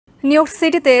New York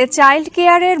সিটিতে child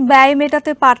কেয়ারের ব্যয়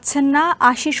মেটাতে পারছেন না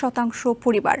 ৮০%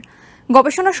 পরিবার।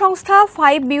 গবেষণা সংস্থা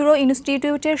 5 ব্যুরো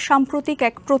ইনস্টিটিউটের সাম্প্রতিক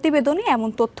এক প্রতিবেদনে এমন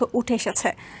তথ্য উঠে এসেছে।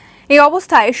 এই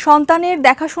অবস্থায় সন্তানের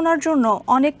দেখাশোনার জন্য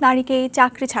অনেক নারীকেই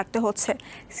চাকরি ছাড়তে হচ্ছে।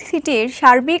 সিটির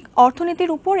সার্বিক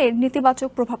অর্থনীতির উপর এর নেতিবাচক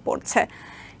প্রভাব পড়ছে।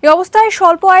 এই অবস্থায়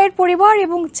স্বল্প আয়ের পরিবার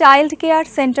এবং চাইল্ড কেয়ার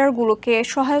সেন্টারগুলোকে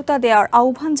সহায়তা দেওয়ার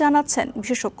আহ্বান জানাচ্ছেন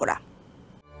বিশেষজ্ঞরা।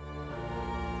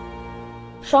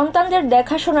 সন্তানদের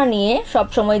দেখাশোনা নিয়ে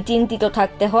সবসময় চিন্তিত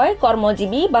থাকতে হয়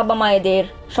কর্মজীবী বাবা মায়েদের।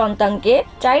 সন্তানকে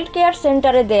চাইল্ড কেয়ার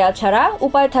সেন্টারে দেয়া ছাড়া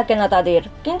উপায় থাকে না তাদের।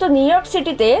 কিন্তু নিউ ইয়র্ক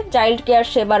সিটিতে চাইল্ড কেয়ার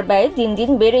সেবার ব্যয় দিন দিন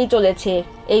বেড়েই চলেছে।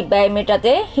 এই ব্যয়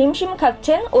মেটাতে হিমশিম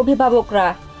খাচ্ছেন অভিভাবকরা।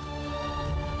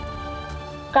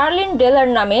 কার্লিন ডেলার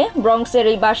নামে ব্রঙ্কসের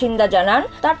এই বাসিন্দা জানান,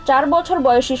 তার 4 বছর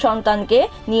বয়সী সন্তানকে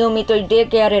নিয়মিতই ডে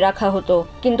কেয়ারে রাখা হতো,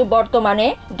 কিন্তু বর্তমানে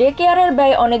ডে কেয়ারের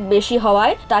ব্যয় অনেক বেশি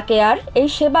হওয়ায় তাকে আর এই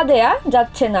সেবা দেয়া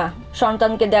যাচ্ছে না।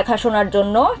 সন্তানকে দেখাশোনার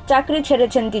জন্য চাকরি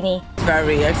ছেড়েছেন তিনি।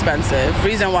 Very expensive.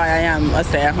 Reason why I am a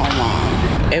stay-at-home mom.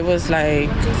 It was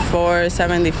like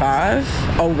 $475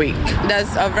 a week.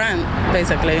 That's a rent,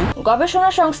 basically.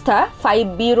 গবেষণা সংস্থা 5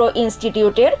 ব্যুরো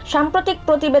ইনস্টিটিউটের সাম্প্রতিক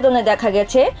প্রতিবেদনে দেখা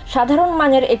গেছে, সাধারণ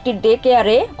মানের একটি ডে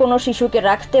কেয়ারে কোনো শিশুকে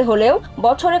রাখতে হলেও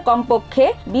বছরে কমপক্ষে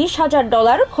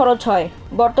 $20,000 খরচ হয়।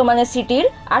 বর্তমানে সিটির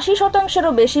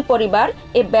 80%-এরও বেশি পরিবার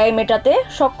এ ব্যয় মেটাতে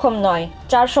সক্ষম নয়।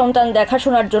 4 সন্তান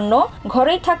দেখাশোনার জন্য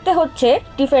ঘরেই থাকতে হচ্ছে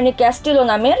টিফানি ক্যাস্টিলো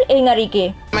নামের এই নারীকে।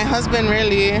 My husband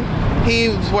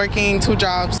he's working 2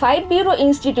 jobs. 5 bureau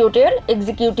ইনস্টিটিউটের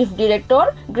এক্সিকিউটিভ ডিরেক্টর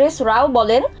গ্রেস রাও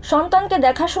বলেন, সন্তানকে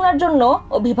দেখাশোনার জন্য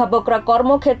অভিভাবকরা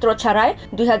কর্মক্ষেত্র ছাড়ায়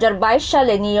 2022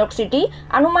 সালে নিউ ইয়র্ক সিটি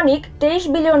আনুমানিক $23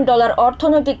 বিলিয়ন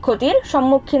অর্থনৈতিক ক্ষতির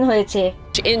সম্মুখীন হয়েছে।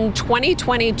 In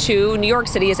 2022, New York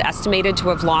City is estimated to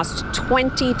have lost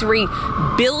 $23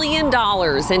 billion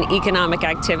in economic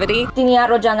activity. তিনি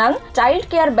আরো জানান, চাইল্ড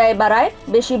কেয়ার ব্যয় বাড়ায়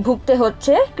বেশি ভুগতে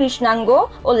হচ্ছে কৃষ্ণাঙ্গ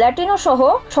ও ল্যাটিনো সহ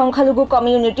সংখ্যালঘু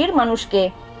কমিউনিটির মানুষকে।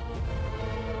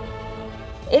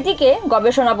 এদিকে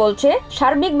গবেষণা বলছে,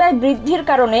 সার্বিক ব্যয় বৃদ্ধির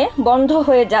কারণে বন্ধ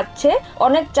হয়ে যাচ্ছে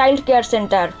অনেক চাইল্ড কেয়ার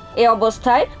সেন্টার। এ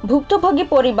অবস্থায় ভুক্তভোগী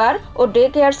পরিবার ও ডে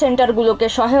কেয়ার সেন্টারগুলোকে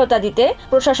সহায়তা দিতে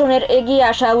প্রশাসনের এগিয়ে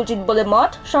আসা উচিত বলে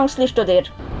মত সংশ্লিষ্টদের।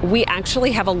 We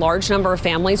actually have a large number of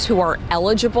families who are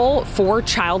eligible for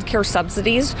child care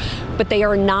subsidies, but they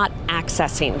are not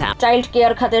accessing them. Child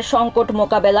care খাতের সংকট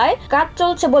মোকাবেলায় কাজ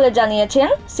চলছে বলে জানিয়েছেন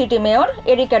city mayor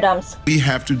Eric Adams. We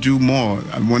have to do more.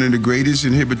 One of the greatest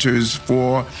inhibitors for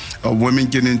women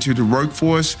getting into the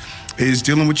workforce is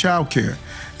dealing with child care,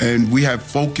 and we have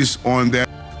focused on that.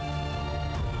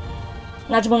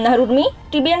 Nazmun Nahar Urmi,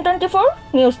 TBN24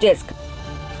 news desk.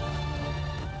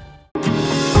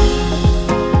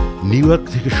 New York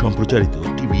থেকে সম্প্রচারিত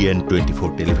TBN24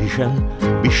 television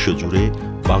বিশ্বজুড়ে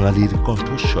বাঙালির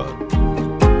কণ্ঠস্বর।